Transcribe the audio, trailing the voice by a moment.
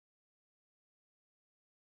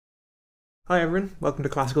Hi everyone, welcome to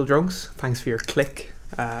Classical Drunks. Thanks for your click.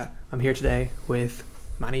 I'm here today with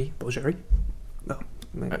Manny Bulgari.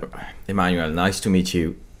 Emmanuel, nice to meet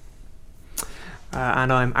you.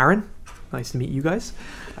 And I'm Aaron. Nice to meet you guys.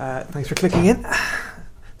 Thanks for clicking in.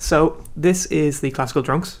 So this is the Classical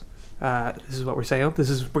Drunks. This is what we're saying.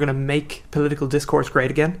 We're going to make political discourse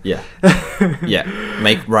great again. Yeah, yeah.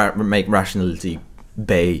 Make rationality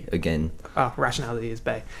bay again. Oh, rationality is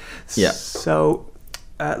bay. Yeah. So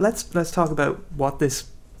let's talk about what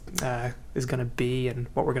this is going to be and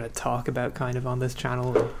what we're going to talk about kind of on this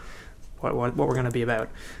channel and what we're going to be about.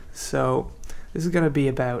 So this is going to be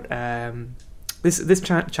about this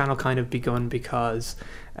channel kind of begun because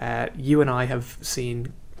you and I have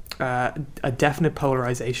seen a definite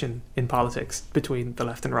polarization in politics between the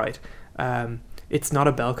left and right. It's not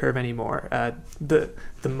a bell curve anymore. The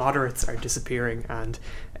moderates are disappearing and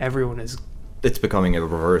everyone is... It's becoming a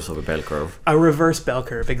reverse of a bell curve. A reverse bell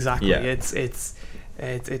curve, exactly. Yeah.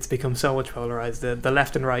 It's become so much polarized. The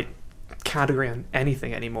left and right can't agree on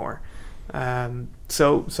anything anymore.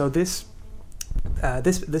 So this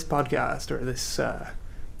podcast or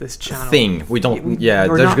this channel thing we don't. Yeah,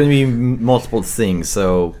 there's going to be multiple things.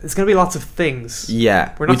 So there's going to be lots of things.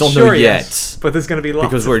 Yeah, we're not don't sure know yet, but there's going to be lots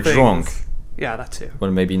because of we're things. drunk. Yeah, that too.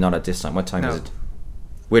 Well, maybe not at this time. What time is it?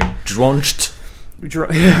 We're drenched.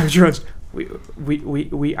 Yeah, drenched. We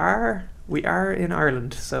are in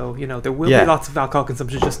Ireland, so you know there will be lots of alcohol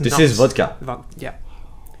consumption. Just this not is vodka. Yeah.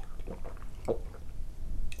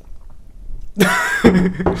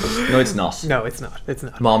 No, it's not. No, it's not. It's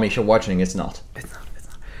not. Mom, if you're watching, it's not. It's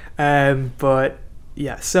not. But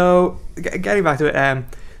yeah. So getting back to it,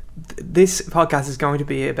 this podcast is going to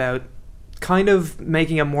be about kind of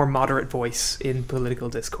making a more moderate voice in political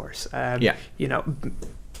discourse. You know,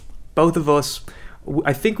 both of us,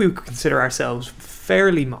 I think we would consider ourselves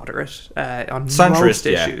fairly moderate on centrist, most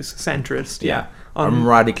issues. Centrist, yeah. I'm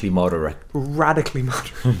radically moderate. Radically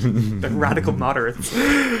moderate. The radical moderates.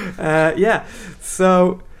 Yeah.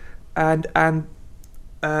 So,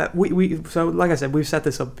 we so like I said, we've set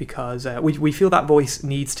this up because we feel that voice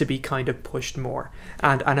needs to be kind of pushed more,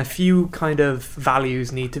 and a few kind of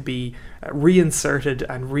values need to be reinserted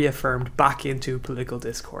and reaffirmed back into political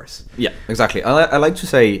discourse. Yeah, exactly. I like to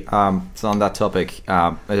say, so on that topic,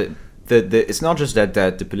 it's not just that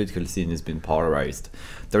the political scene has been polarized.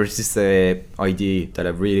 There is this idea that I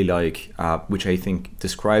really like, which I think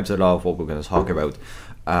describes a lot of what we're going to talk about,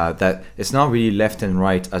 that it's not really left and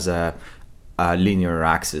right as a linear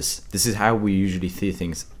axis. This is how we usually see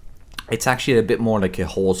things. It's actually a bit more like a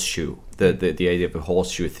horseshoe, the idea of a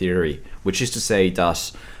horseshoe theory, which is to say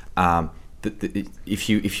that if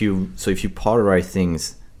you polarize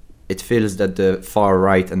things, it feels that the far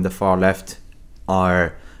right and the far left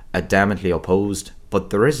are adamantly opposed. But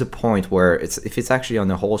there is a point where if it's actually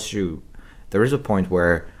on a horseshoe, there is a point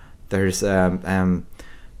where there's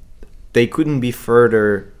they couldn't be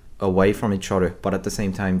further away from each other, but at the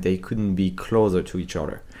same time they couldn't be closer to each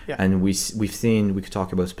other. Yeah. And we've seen, we could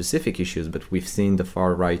talk about specific issues, but we've seen the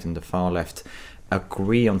far right and the far left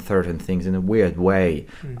agree on certain things in a weird way.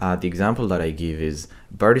 The example that I give is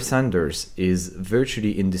Bernie Sanders is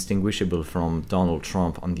virtually indistinguishable from Donald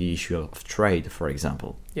Trump on the issue of trade, for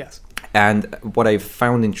example. Yes. And what I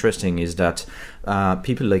found interesting is that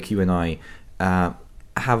people like you and I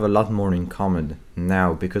have a lot more in common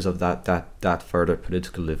now because of that further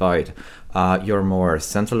political divide. You're more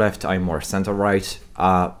centre-left, I'm more centre-right,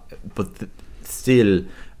 but still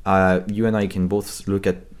you and I can both look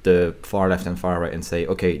at the far left and far right and say,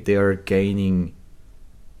 okay, they are gaining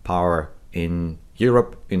power in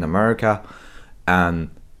Europe, in America, and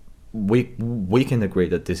we can agree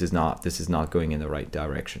that this is not going in the right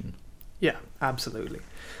direction. Yeah, absolutely.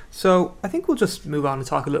 So I think we'll just move on and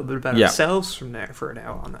talk a little bit about ourselves from there for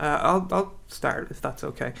now on. I'll start if that's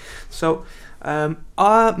okay. So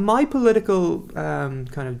my political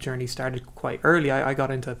kind of journey started quite early. I got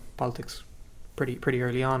into politics pretty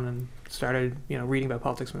early on and started reading about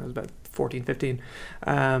politics when I was about 14, 15.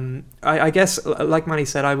 I guess, like Manny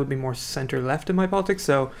said, I would be more centre-left in my politics.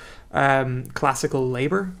 So classical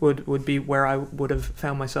Labour would be where I would have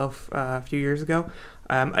found myself a few years ago.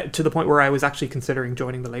 To the point where I was actually considering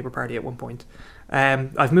joining the Labour Party at one point.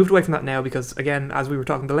 I've moved away from that now because, again, as we were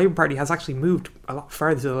talking, the Labour Party has actually moved a lot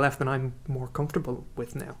further to the left than I'm more comfortable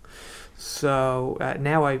with now. So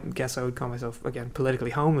now I guess I would call myself, again,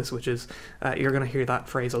 politically homeless, which is, you're going to hear that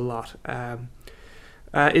phrase a lot.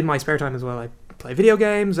 In my spare time as well, I play video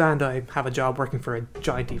games, and I have a job working for a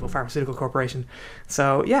giant evil pharmaceutical corporation.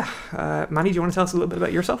 So yeah, Manny, do you want to tell us a little bit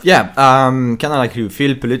about yourself? Yeah, kind of like you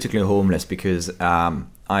feel politically homeless because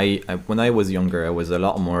I when I was younger, I was a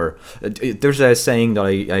lot more. There's a saying that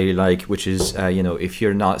I like, which is if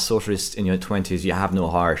you're not a socialist in your 20s, you have no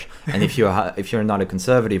heart, and if you're not a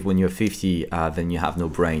conservative when you're 50, then you have no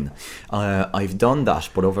brain. I've done that,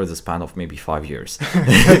 but over the span of maybe 5 years,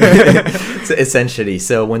 so essentially.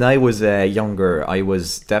 So when I was younger, I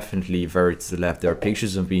was definitely very to the left. There are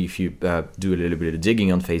pictures of me. If you do a little bit of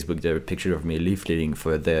digging on Facebook, there are pictures of me leafleting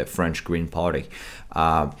for the French Green Party.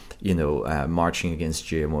 Marching against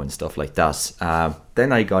GMO and stuff like that.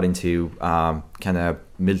 Then I got into kind of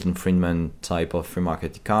Milton Friedman type of free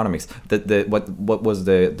market economics. What was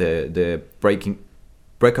the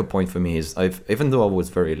breakup point for me is even though I was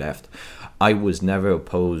very left, I was never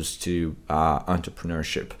opposed to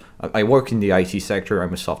entrepreneurship. I work in the IT sector.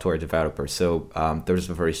 I'm a software developer, so there's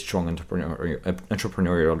a very strong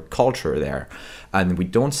entrepreneurial culture there, and we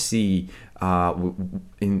don't see.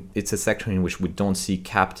 It's a sector in which we don't see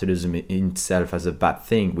capitalism in itself as a bad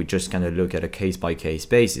thing. We just kind of look at a case-by-case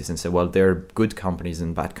basis and say, well, there are good companies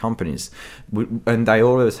and bad companies. And I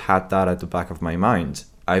always had that at the back of my mind,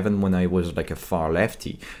 even when I was like a far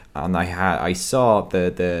lefty. And I saw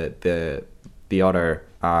the other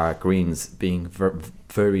Greens being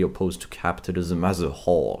very opposed to capitalism as a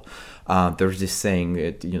whole. There's this saying,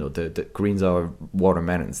 the Greens are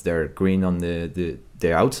watermelons. They're green on the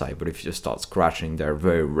outside, but if you start scratching, they're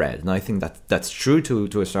very red. And I think that's true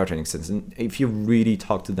to a certain extent. And if you really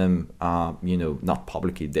talk to them, not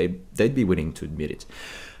publicly, they'd be willing to admit it.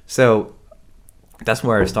 So that's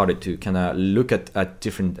where I started to kind of look at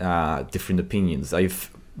different opinions. I've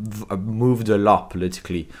moved a lot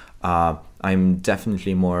politically. I'm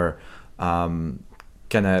definitely more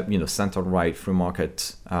kind of center right, free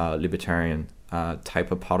market, libertarian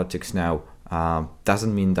type of politics now.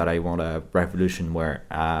 Doesn't mean that I want a revolution where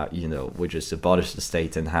we just abolish the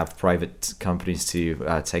state and have private companies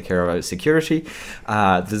to take care of our security.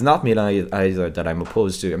 Does not mean either that I'm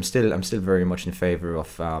opposed to. I'm still very much in favor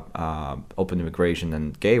of open immigration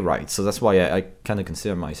and gay rights. So that's why I kind of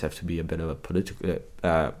consider myself to be a bit of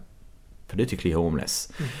a politically homeless.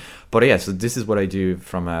 Mm-hmm. But yeah, so this is what I do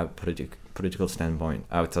from a political standpoint.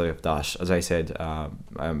 Outside of that, as I said,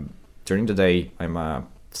 during the day I'm a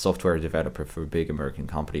software developer for a big American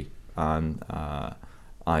company, and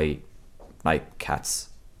I like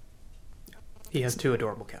cats. He has 2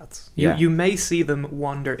 adorable cats. Yeah. You may see them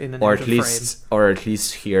wander in and out of frame. Or at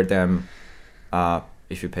least hear them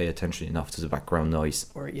if you pay attention enough to the background noise.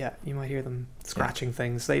 Or you might hear them scratching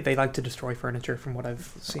things. They like to destroy furniture from what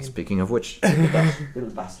I've seen. Speaking of which, little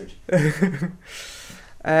bastard.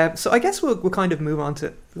 So I guess we'll kind of move on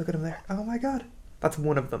to, look at him there. Oh my god. That's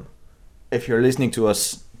one of them. If you're listening to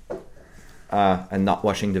us and not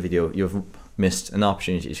watching the video, you've missed an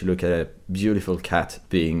opportunity to look at a beautiful cat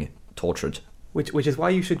being tortured. Which is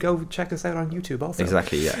why you should go check us out on YouTube also.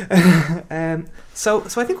 Exactly, yeah. So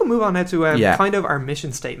I think we'll move on now to kind of our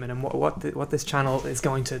mission statement and what this channel is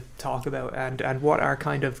going to talk about and what our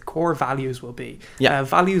kind of core values will be. Yeah.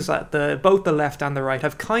 Values that both the left and the right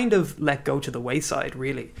have kind of let go to the wayside,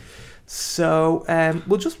 really. So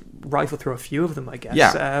we'll just rifle through a few of them, I guess.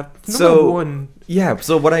 Yeah. Number one. Yeah.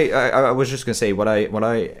 So what I was just gonna say, what I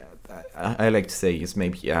like to say is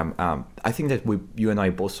maybe I think that you and I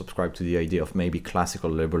both subscribe to the idea of maybe classical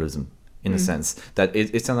liberalism in a sense that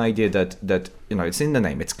it's an idea that it's in the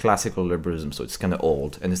name. It's classical liberalism, so it's kind of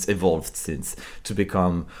old and it's evolved since to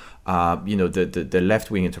become. The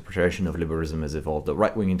left-wing interpretation of liberalism has evolved. The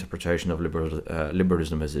right-wing interpretation of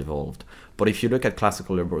liberalism has evolved. But if you look at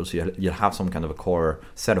classical liberals, you'll have some kind of a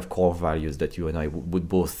set of core values that you and I would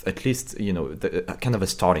both, at least, kind of a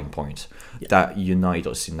starting point that unite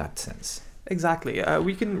us in that sense. Exactly.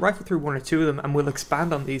 We can rifle through one or two of them, and we'll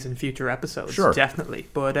expand on these in future episodes. Sure. Definitely.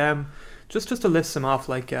 But just to list them off,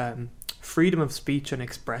 like freedom of speech and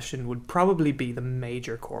expression would probably be the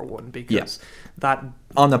major core one, because that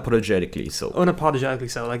unapologetically so.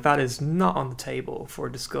 Like that is not on the table for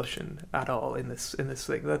discussion at all in this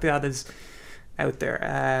thing. That is out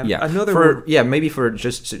there. Maybe for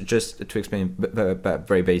just to explain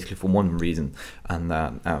very basically for one reason, and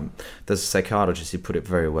there's a psychologist who put it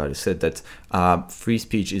very well. He said that free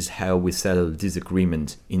speech is how we settle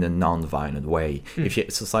disagreement in a non-violent way.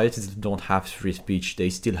 If societies don't have free speech, they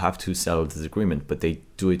still have to settle disagreement, but they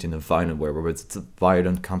do it in a violent way, where it's a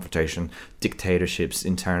violent confrontation, dictatorships,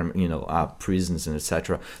 prisons, and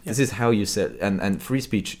etc. This is how you set and free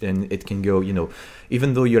speech, and it can go.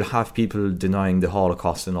 Even though you'll have people deny denying the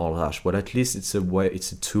Holocaust and all that, but at least it's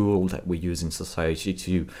a tool that we use in society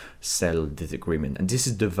to sell disagreement. And this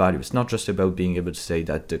is the value. It's not just about being able to say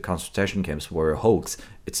that the concentration camps were a hoax.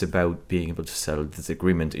 It's about being able to sell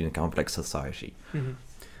disagreement in a complex society. Mm-hmm.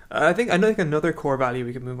 I think another core value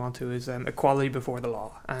we could move on to is equality before the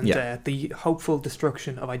law, and the hopeful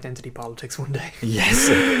destruction of identity politics one day. Yes.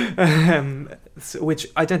 Which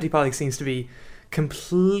identity politics seems to be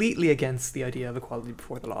completely against the idea of equality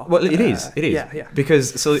before the law. Well, it is. Yeah.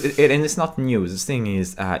 Because and it's not new. The thing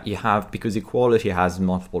is, because equality has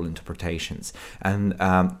multiple interpretations, and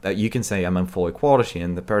you can say I'm for equality,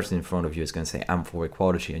 and the person in front of you is going to say I'm for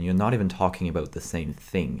equality, and you're not even talking about the same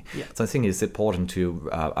thing. Yeah. So I think it's important to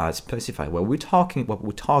specify what we're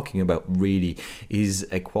talking about really is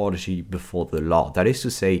equality before the law. That is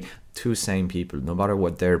to say, two same people, no matter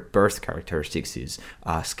what their birth characteristics is,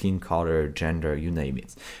 skin color, gender, you name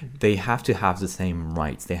it, they have to have the same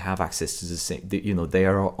rights. They have access to the same, they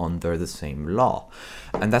are under the same law.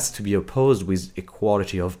 And that's to be opposed with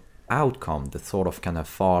equality of outcome, the sort of kind of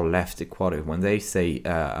far left equality. When they say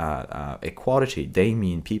equality, they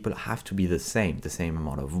mean people have to be the same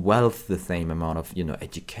amount of wealth, the same amount of,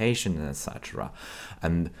 education, etc.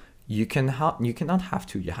 And you cannot have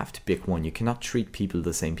to. You have to pick one. You cannot treat people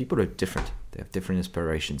the same. People are different. They have different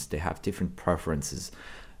inspirations. They have different preferences.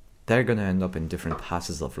 They're going to end up in different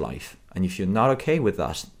passes of life. And if you're not okay with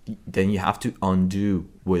that, then you have to undo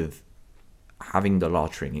with having the law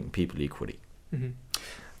treating people equally. Mm-hmm.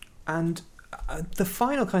 And the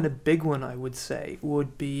final kind of big one, I would say,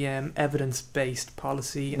 would be evidence-based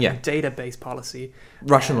policy and data-based policy.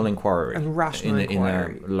 Rational inquiry. And rational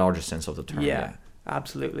inquiry. In a larger sense of the term, yeah.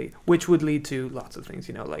 Absolutely, which would lead to lots of things,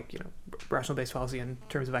 rational-based policy in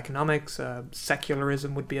terms of economics.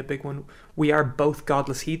 Secularism would be a big one. We are both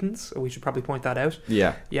godless heathens, we should probably point that out.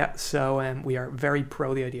 Yeah. So we are very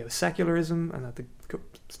pro the idea of secularism, and that the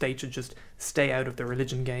state should just stay out of the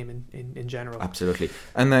religion game in general. Absolutely.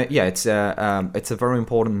 And it's a very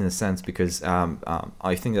important in a sense, because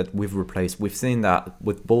I think that we've seen that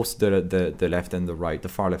with both the left and the right, the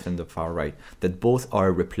far left and the far right, that both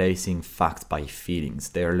are replacing facts by feelings.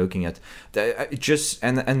 They're looking at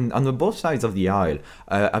and on both sides of the aisle.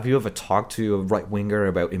 Have you ever talked to a right winger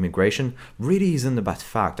about immigration? Really isn't about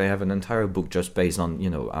fact. I have an entire book just based on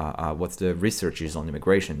what the research is on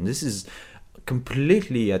immigration. This is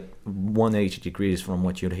completely at 180 degrees from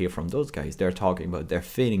what you'll hear from those guys. They're talking about their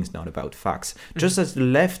feelings, not about facts. Just as the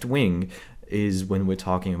left wing is when we're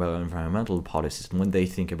talking about environmental policies, and when they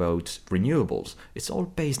think about renewables, it's all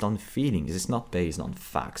based on feelings. It's not based on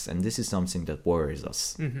facts, and this is something that worries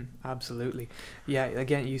us. Mm-hmm. Absolutely, yeah.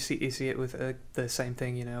 Again, you see it with the same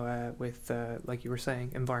thing, with like you were saying,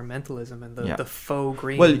 environmentalism and the faux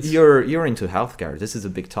greens. Well, you're into healthcare. This is a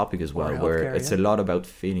big topic as well, where it's a lot about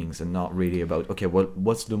feelings and not really about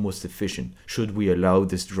what's the most efficient. Should we allow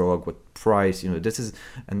this drug? What price? This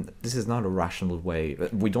is not a rational way.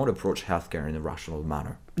 We don't approach healthcare in a rational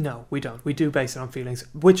manner. No, we don't. We do base it on feelings,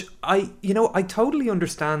 which I totally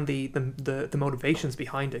understand the motivations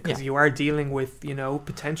behind it, because you are dealing with,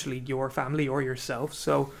 potentially your family or yourself.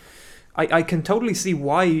 So I can totally see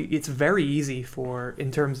why it's very easy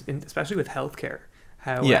especially with healthcare,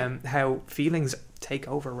 how feelings take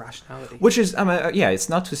over rationality. Which is, it's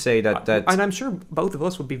not to say that and I'm sure both of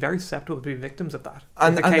us would be very susceptible to be victims of that.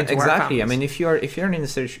 And exactly. I mean, if you're in a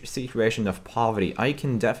situation of poverty, I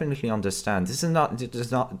can definitely understand.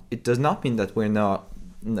 It does not mean that we're not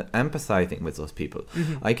empathizing with those people.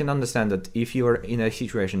 Mm-hmm. I can understand that if you're in a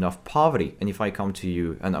situation of poverty, and if I come to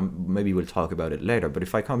you, and maybe we'll talk about it later, but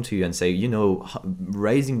if I come to you and say,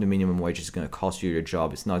 raising the minimum wage is going to cost you your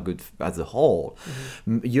job, it's not good as a whole,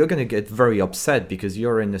 you're going to get very upset, because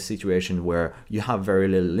you're in a situation where you have very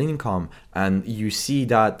little income, and you see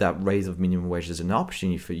that raise of minimum wage is an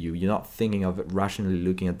opportunity for you. You're not thinking of it rationally,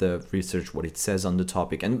 looking at the research, what it says on the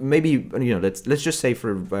topic, and maybe let's just say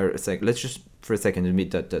for a second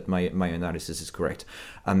admit that my analysis is correct,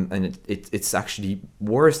 and it's actually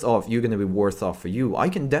worse off. You're going to be worse off for you. I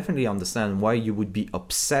can definitely understand why you would be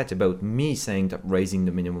upset about me saying that raising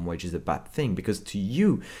the minimum wage is a bad thing, because to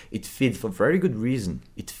you it feels, for very good reason,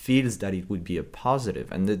 it feels that it would be a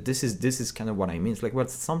positive, and that this is kind of what I mean. It's like, well,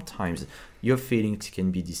 sometimes your feelings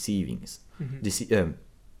can be deceiving. Is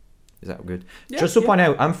that good? Just to point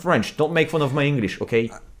out, I'm French. Don't make fun of my English,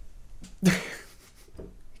 okay?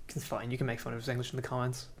 It's fine. You can make fun of his English in the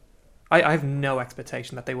comments. I have no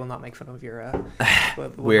expectation that they will not make fun of your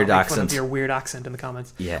weird accent. Fun of your weird accent in the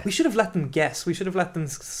comments. Yeah. We should have let them guess. We should have let them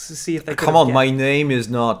see if they. Come on, my name is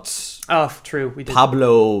not. Oh, true. We did.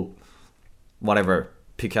 Pablo, whatever,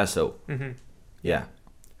 Picasso. Mm-hmm. Yeah.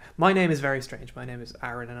 My name is very strange. My name is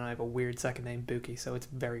Aaron, and I have a weird second name, Buki. So it's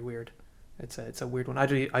very weird. It's a weird one. I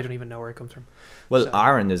don't even know where it comes from. Well, so,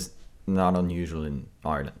 Aaron is not unusual in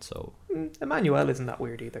Ireland, so Emmanuel isn't that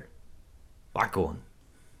weird either. Go on.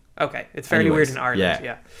 Okay, it's fairly weird in Ireland.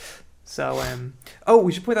 Yeah. So,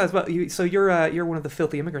 we should point that as well. You're one of the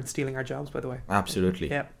filthy immigrants stealing our jobs, by the way. Absolutely.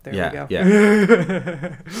 Yeah. There we go. Yeah.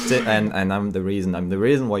 and I'm the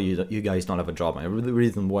reason why you guys don't have a job. And the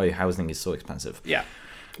reason why housing is so expensive. Yeah.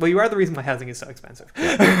 Well, you are the reason why housing is so expensive.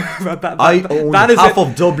 I own half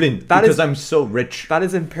of Dublin because I'm so rich. That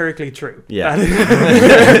is empirically true. Yeah.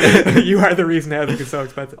 You are the reason housing is so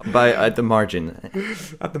expensive. At the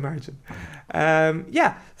margin. At the margin.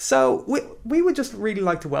 So we would just really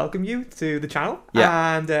like to welcome you to the channel.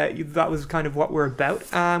 Yeah. And that was kind of what we're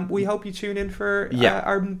about. We hope you tune in for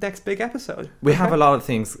our next big episode. We have a lot of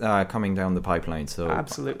things coming down the pipeline. So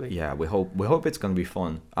absolutely. Yeah, we hope it's going to be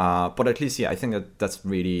fun. But at least, I think that's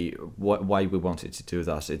really why we wanted to do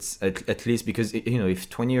that. It's at least because, if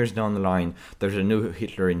 20 years down the line there's a new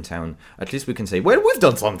Hitler in town, at least we can say, well, we've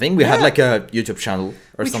done something. We had like a YouTube channel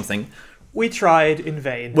or something. We tried in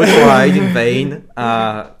vain.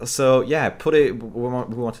 So yeah, we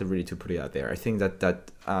wanted really to put it out there. I think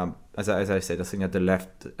that as I said, I think at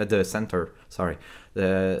the center,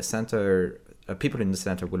 people in the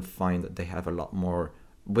center will find that they have a lot more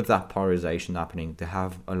with that polarization happening. They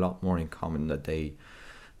have a lot more in common that they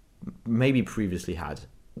maybe previously had.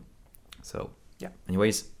 So yeah.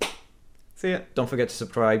 Anyways, see ya. Don't forget to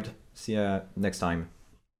subscribe. See ya next time.